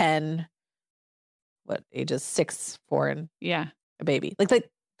 10, ages 6, 4, and yeah. a baby. Like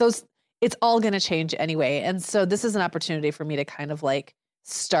those, it's all going to change anyway. And so this is an opportunity for me to kind of like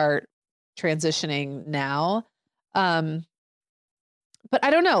start transitioning now. But I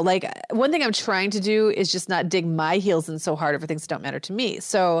don't know, like one thing I'm trying to do is just not dig my heels in so hard over things that don't matter to me.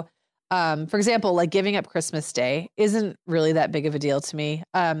 So, for example, like giving up Christmas Day isn't really that big of a deal to me.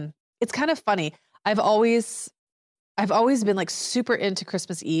 It's kind of funny. I've always been like super into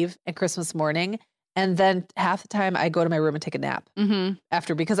Christmas Eve and Christmas morning. And then half the time I go to my room and take a nap Mm-hmm.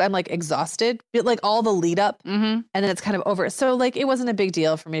 after because I'm like exhausted, like all the lead up Mm-hmm. and then it's kind of over. So like it wasn't a big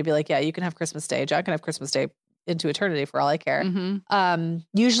deal for me to be like, yeah, you can have Christmas Day. John can have Christmas Day into eternity for all I care. Mm-hmm.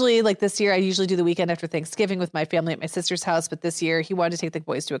 Usually like this year, I usually do the weekend after Thanksgiving with my family at my sister's house. But this year he wanted to take the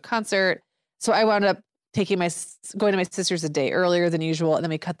boys to a concert. So I wound up going to my sister's a day earlier than usual. And then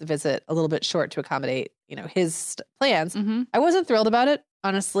we cut the visit a little bit short to accommodate, his plans. Mm-hmm. I wasn't thrilled about it,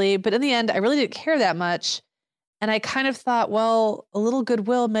 honestly, but in the end, I really didn't care that much. And I kind of thought, well, a little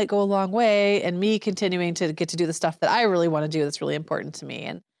goodwill might go a long way, and me continuing to get to do the stuff that I really want to do that's really important to me.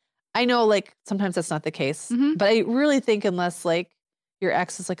 And I know like sometimes that's not the case, Mhm. but I really think unless like your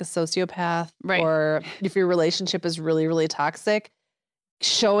ex is like a sociopath Right. or if your relationship is really, really toxic,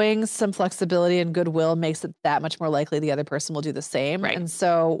 showing some flexibility and goodwill makes it that much more likely the other person will do the same. Right. And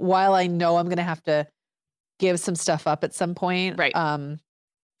so while I know I'm going to have to give some stuff up at some point, Right.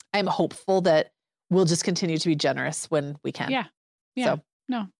 I'm hopeful that we'll just continue to be generous when we can. Yeah. Yeah. So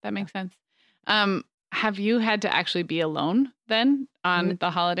No, that makes sense. Have you had to actually be alone then on the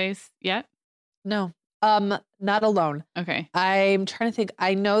holidays yet? no, not alone. Okay. I'm trying to think.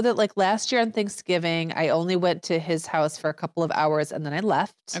 I know that like last year on Thanksgiving, I only went to his house for a couple of hours and then I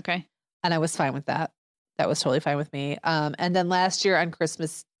left. Okay. And I was fine with that. That was totally fine with me. And then last year on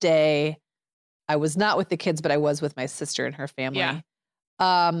Christmas Day, I was not with the kids, but I was with my sister and her family. Yeah.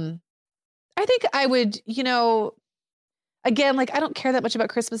 I think I would, again, like I don't care that much about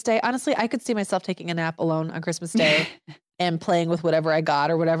Christmas Day. Honestly, I could see myself taking a nap alone on Christmas Day and playing with whatever I got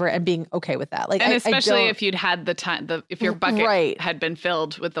or whatever and being okay with that. Like, And I especially don't- if you'd had the time, if your bucket Right. had been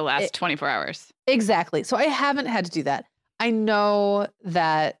filled with the last 24 hours. Exactly. So I haven't had to do that. I know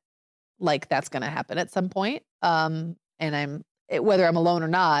that like that's going to happen at some point. And whether I'm alone or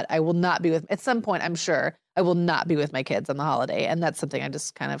not, I will not be at some point, I'm sure I will not be with my kids on the holiday. And that's something I'm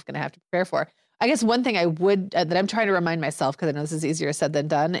just kind of going to have to prepare for. I guess one thing I would, that I'm trying to remind myself, because I know this is easier said than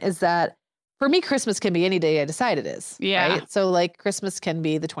done, is that for me, Christmas can be any day I decide it is. Yeah. Right? So like Christmas can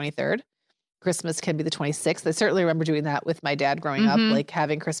be the 23rd. Christmas can be the 26th. I certainly remember doing that with my dad growing up, Mhm. like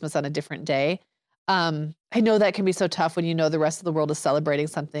having Christmas on a different day. I know that can be so tough when you know the rest of the world is celebrating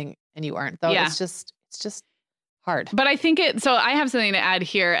something and you aren't, though. Yeah. It's just hard. But I think so I have something to add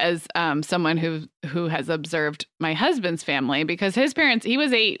here as someone who has observed my husband's family, because his parents, he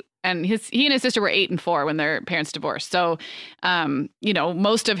was 8 and he and his sister were 8 and 4 when their parents divorced. So,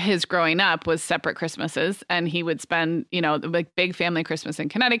 most of his growing up was separate Christmases, and he would spend, the big family Christmas in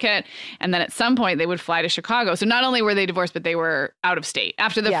Connecticut. And then at some point they would fly to Chicago. So not only were they divorced, but they were out of state.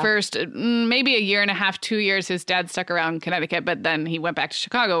 After the Yeah. first, maybe a year and a half, 2 years, his dad stuck around Connecticut, but then he went back to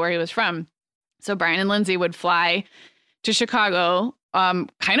Chicago where he was from. So Brian and Lindsay would fly to Chicago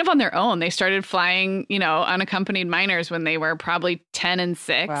kind of on their own. They started flying, unaccompanied minors when they were probably 10 and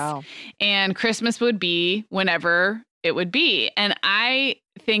 6. Wow. And Christmas would be whenever it would be. And I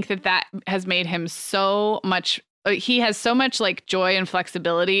think that has made him so much. He has so much like joy and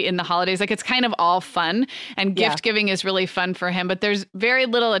flexibility in the holidays. Like it's kind of all fun, and Yeah. gift giving is really fun for him, but there's very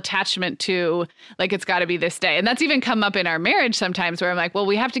little attachment to like, it's got to be this day. And that's even come up in our marriage sometimes where I'm like, well,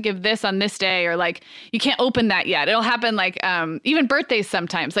 we have to give this on this day, or like, you can't open that yet. It'll happen like, even birthdays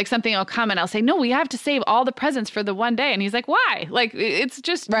sometimes, like something will come and I'll say, no, we have to save all the presents for the one day. And he's like, why? Like, it's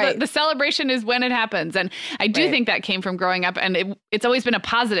just Right. the celebration is when it happens. And I do Right. think that came from growing up, and it's always been a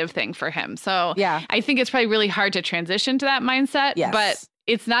positive thing for him. So Yeah. I think it's probably really hard to transition to that mindset, Yes. but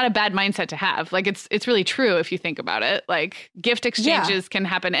it's not a bad mindset to have. Like it's really true if you think about it. Like gift exchanges can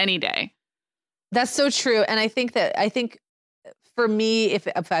happen any day. That's so true. And I think for me, if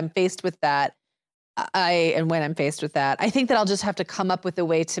I'm faced with that, when I'm faced with that, I think that I'll just have to come up with a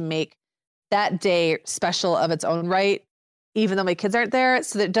way to make that day special of its own right, even though my kids aren't there,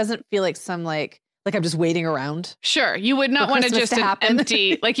 so that it doesn't feel like some like I'm just waiting around. Sure. You would not For want to Christmas just to happen.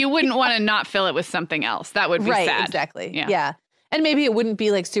 empty, like you wouldn't want to not fill it with something else. That would be Right, sad. exactly. Yeah. Yeah. And maybe it wouldn't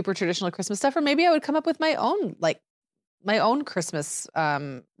be like super traditional Christmas stuff, or maybe I would come up with my own Christmas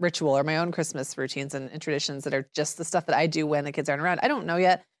ritual or my own Christmas routines and traditions that are just the stuff that I do when the kids aren't around. I don't know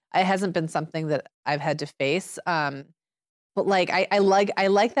yet. It hasn't been something that I've had to face. But like I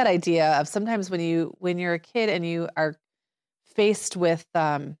like that idea of sometimes when you're a kid and you are faced with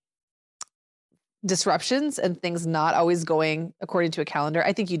disruptions and things not always going according to a calendar,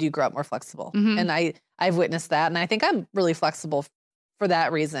 I think you do grow up more flexible. Mhm. And I've witnessed that. And I think I'm really flexible for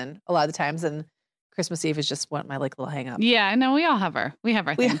that reason a lot of the times. And Christmas Eve is just what my like little hang up. Yeah. No, we have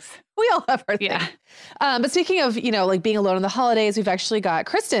our things. We all have our Yeah. thing. But speaking of, like being alone on the holidays, we've actually got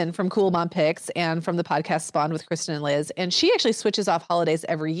Kristen from Cool Mom Picks and from the podcast Spawned with Kristen and Liz. And she actually switches off holidays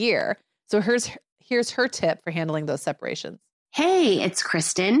every year. So here's her tip for handling those separations. Hey, it's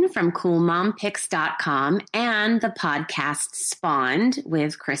Kristen from CoolMomPicks.com and the podcast Spawned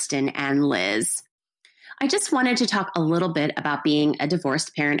with Kristen and Liz. I just wanted to talk a little bit about being a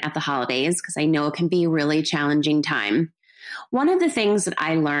divorced parent at the holidays because I know it can be a really challenging time. One of the things that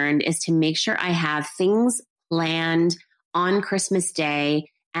I learned is to make sure I have things planned on Christmas Day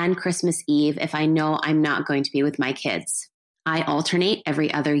and Christmas Eve if I know I'm not going to be with my kids. I alternate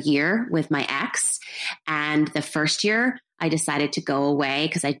every other year with my ex, and the first year I decided to go away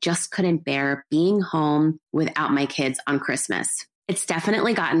because I just couldn't bear being home without my kids on Christmas. It's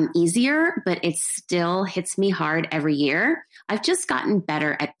definitely gotten easier, but it still hits me hard every year. I've just gotten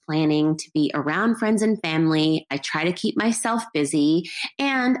better at planning to be around friends and family. I try to keep myself busy,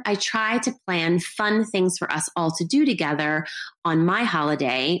 and I try to plan fun things for us all to do together on my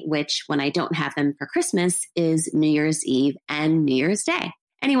holiday, which when I don't have them for Christmas is New Year's Eve and New Year's Day.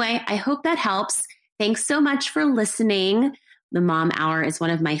 Anyway, I hope that helps. Thanks so much for listening. The Mom Hour is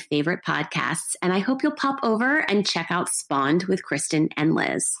one of my favorite podcasts, and I hope you'll pop over and check out Spawned with Kristen and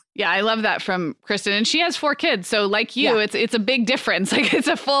Liz. Yeah, I love that from Kristen. And she has 4 kids. So like you, it's a big difference. Like it's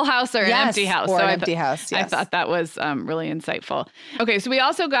a full house or an empty house. Or so an empty house, yes. I thought that was really insightful. Okay, so we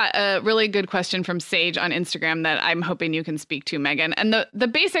also got a really good question from Sage on Instagram that I'm hoping you can speak to, Megan. And the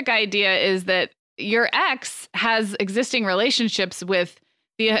basic idea is that your ex has existing relationships with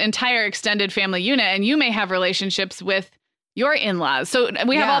the entire extended family unit, and you may have relationships with your in-laws. So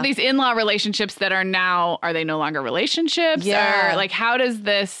we have all these in-law relationships that are they no longer relationships? Yeah. Or like, how does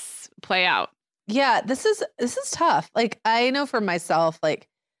this play out? Yeah, this is tough. Like I know for myself, like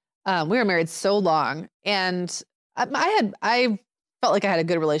we were married so long, and I felt like I had a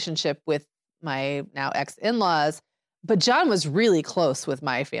good relationship with my now ex-in-laws, but John was really close with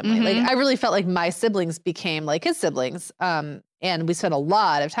my family. Mm-hmm. Like I really felt like my siblings became like his siblings. And we spent a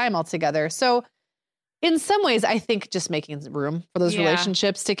lot of time all together. So in some ways, I think just making room for those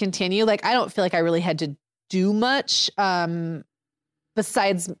relationships to continue. Like, I don't feel like I really had to do much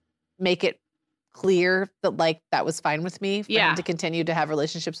besides make it clear that like that was fine with me for him to continue to have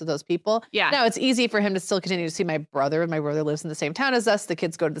relationships with those people. Yeah. Now it's easy for him to still continue to see my brother, and my brother lives in the same town as us. The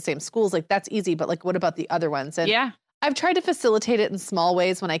kids go to the same schools. Like that's easy. But like, what about the other ones? And I've tried to facilitate it in small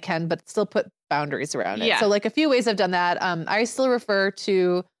ways when I can, but still put boundaries around it. Yeah. So like a few ways I've done that. I still refer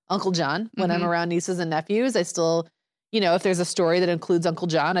to Uncle John when I'm around nieces and nephews. I still, if there's a story that includes Uncle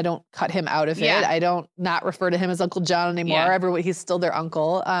John, I don't cut him out of it. I don't not refer to him as Uncle John anymore. Everyone, he's still their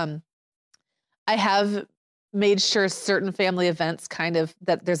uncle. I have made sure certain family events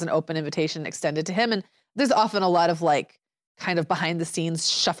that there's an open invitation extended to him. And there's often a lot of like kind of behind the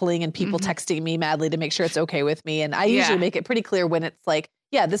scenes shuffling and people texting me madly to make sure it's okay with me. And I usually make it pretty clear when it's like,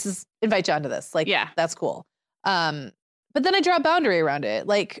 invite John to this. Like, that's cool. But then I draw a boundary around it.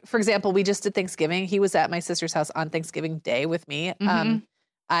 Like, for example, we just did Thanksgiving. He was at my sister's house on Thanksgiving Day with me.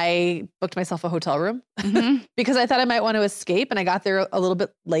 I booked myself a hotel room because I thought I might want to escape. And I got there a little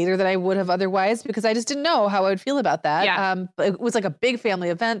bit later than I would have otherwise because I just didn't know how I would feel about that. But it was like a big family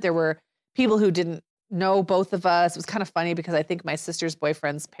event. There were people who didn't know both of us. It was kind of funny because I think my sister's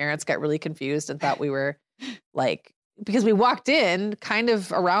boyfriend's parents got really confused and thought we were like, because we walked in kind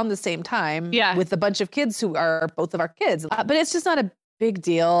of around the same time with a bunch of kids who are both of our kids. But it's just not a big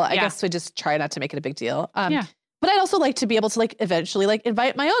deal. I guess we just try not to make it a big deal. But I'd also like to be able to like eventually like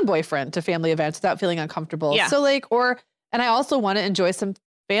invite my own boyfriend to family events without feeling uncomfortable. So like, and I also want to enjoy some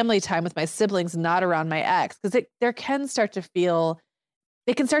family time with my siblings, not around my ex, because it can start to feel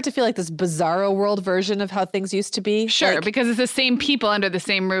like this bizarro world version of how things used to be. Sure, like, because it's the same people under the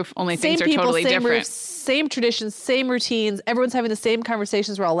same roof, only things are totally different. Roof, same traditions, same routines. Everyone's having the same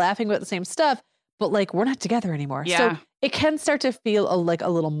conversations. We're all laughing about the same stuff, but like we're not together anymore. So it can start to feel like a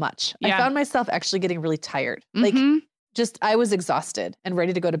little much. I found myself actually getting really tired. Like I was exhausted and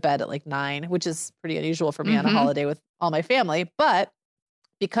ready to go to bed at like 9, which is pretty unusual for me on a holiday with all my family. But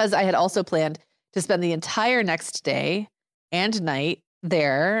because I had also planned to spend the entire next day and night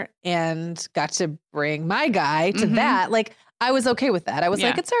there and got to bring my guy to that, like I was okay with that. I was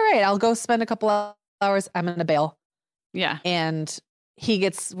like, it's all right. I'll go spend a couple hours. I'm going to bail. Yeah. And he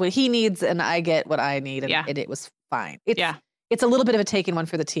gets what he needs and I get what I need. And it was fine. It's a little bit of a taken one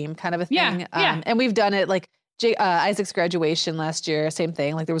for the team kind of a thing. And we've done it like Isaac's graduation last year, same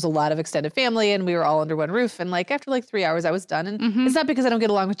thing. Like there was a lot of extended family and we were all under one roof. And like after like 3 hours I was done. And it's not because I don't get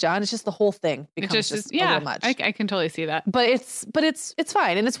along with John. It's just the whole thing becomes just a little much. I can totally see that. But it's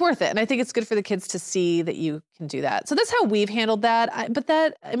fine and it's worth it. And I think it's good for the kids to see that you can do that. So that's how we've handled that. But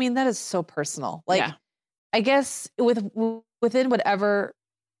that is so personal. Like I guess within whatever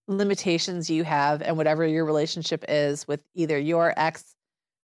limitations you have and whatever your relationship is with either your ex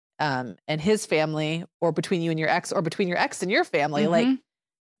and his family, or between you and your ex, or between your ex and your family. Like,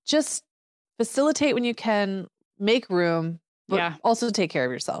 just facilitate when you can, make room, but also take care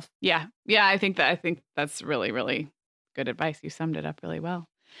of yourself. Yeah. I think that's really, really good advice. You summed it up really well.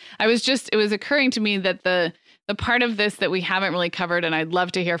 It was occurring to me that the part of this that we haven't really covered, and I'd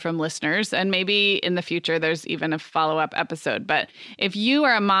love to hear from listeners, and maybe in the future there's even a follow-up episode, but if you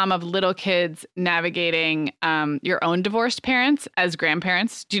are a mom of little kids navigating your own divorced parents as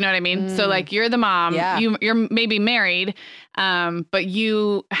grandparents, do you know what I mean? So like, you're the mom, you're maybe married, but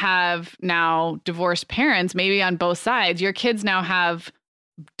you have now divorced parents, maybe on both sides. Your kids now have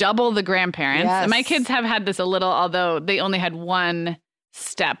double the grandparents. Yes. And my kids have had this a little, although they only had one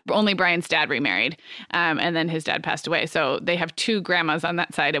step. Only Brian's dad remarried, and then his dad passed away. So they have two grandmas on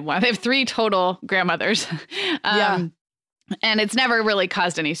that side of one. They have three total grandmothers. And it's never really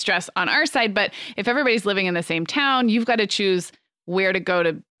caused any stress on our side. But if everybody's living in the same town, you've got to choose where to go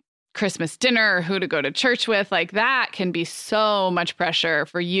to Christmas dinner or who to go to church with. Like, that can be so much pressure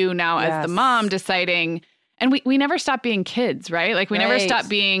for you now as the mom deciding. And we never stop being kids, right? Like, we never stop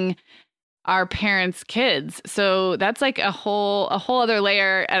being our parents' kids. So that's like a whole other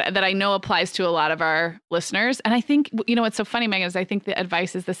layer that I know applies to a lot of our listeners. And I think, what's so funny, Megan, is I think the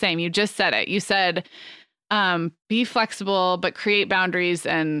advice is the same. You just said it. You said, be flexible, but create boundaries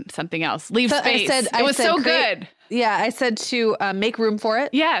and something else. Leave space. It was so good. Yeah. I said to make room for it.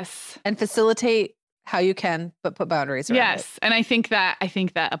 Yes. And facilitate how you can, but put boundaries around it. And I think that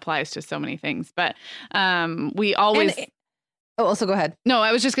applies to so many things, but we always... Also go ahead. No,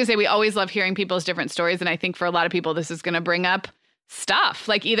 I was just going to say, we always love hearing people's different stories. And I think for a lot of people, this is going to bring up stuff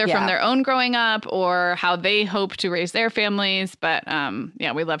like either from their own growing up or how they hope to raise their families. But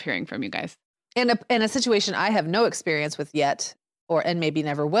we love hearing from you guys. In a situation I have no experience with yet, and maybe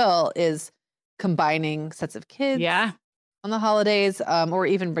never will, is combining sets of kids on the holidays, or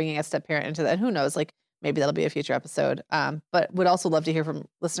even bringing a step parent into that. And who knows, like, maybe that'll be a future episode. But would also love to hear from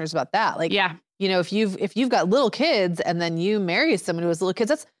listeners about that. Like, if you've got little kids and then you marry someone who has little kids,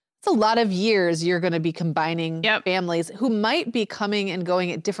 that's a lot of years you're going to be combining families who might be coming and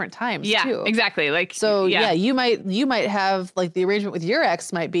going at different times too. Exactly. Like, so you might have, like, the arrangement with your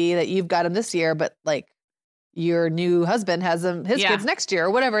ex might be that you've got him this year, but like your new husband has his kids next year or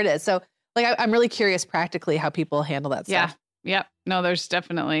whatever it is. So like, I'm really curious practically how people handle that stuff. Yep. No, there's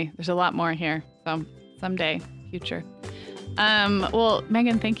a lot more here. So someday, future. Well,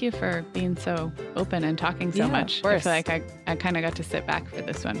 Megan, thank you for being so open and talking so much. I feel like I kind of got to sit back for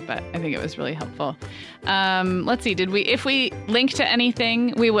this one, but I think it was really helpful. Let's see, if we link to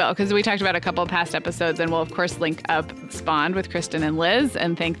anything, we will, because we talked about a couple of past episodes, and we'll of course link up Spawned with Kristen and Liz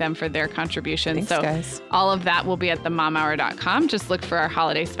and thank them for their contributions. Thanks, guys. All of that will be at themomhour.com. Just look for our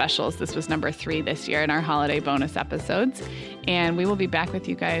holiday specials. This was number 3 this year in our holiday bonus episodes. And we will be back with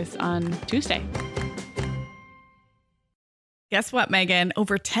you guys on Tuesday. Guess what, Megan?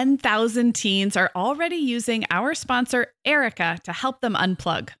 Over 10,000 teens are already using our sponsor, Erica, to help them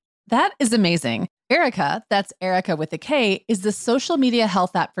unplug. That is amazing. Erica, that's Erica with a K, is the social media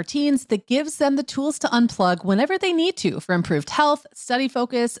health app for teens that gives them the tools to unplug whenever they need to for improved health, study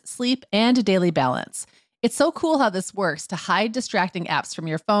focus, sleep, and daily balance. It's so cool how this works to hide distracting apps from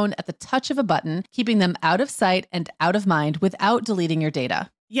your phone at the touch of a button, keeping them out of sight and out of mind without deleting your data.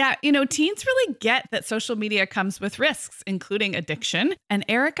 Yeah, teens really get that social media comes with risks, including addiction, and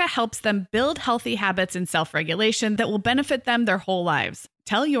Erica helps them build healthy habits and self-regulation that will benefit them their whole lives.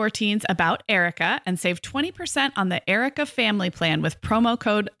 Tell your teens about Erica and save 20% on the Erica family plan with promo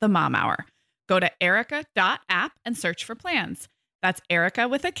code TheMomHour. Go to erica.app and search for plans. That's Erica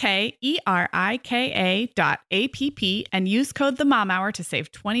with a K, ERIKA.app, and use code TheMomHour to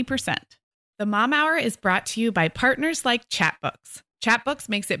save 20%. The Mom Hour is brought to you by partners like Chatbooks. Chatbooks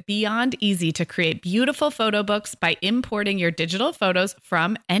makes it beyond easy to create beautiful photo books by importing your digital photos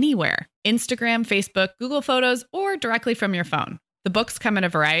from anywhere. Instagram, Facebook, Google Photos, or directly from your phone. The books come in a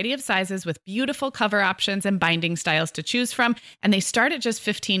variety of sizes with beautiful cover options and binding styles to choose from, and they start at just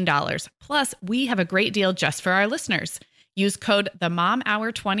 $15. Plus, we have a great deal just for our listeners. Use code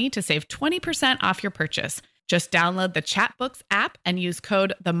TheMomHour20 to save 20% off your purchase. Just download the Chatbooks app and use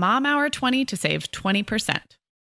code TheMomHour20 to save 20%.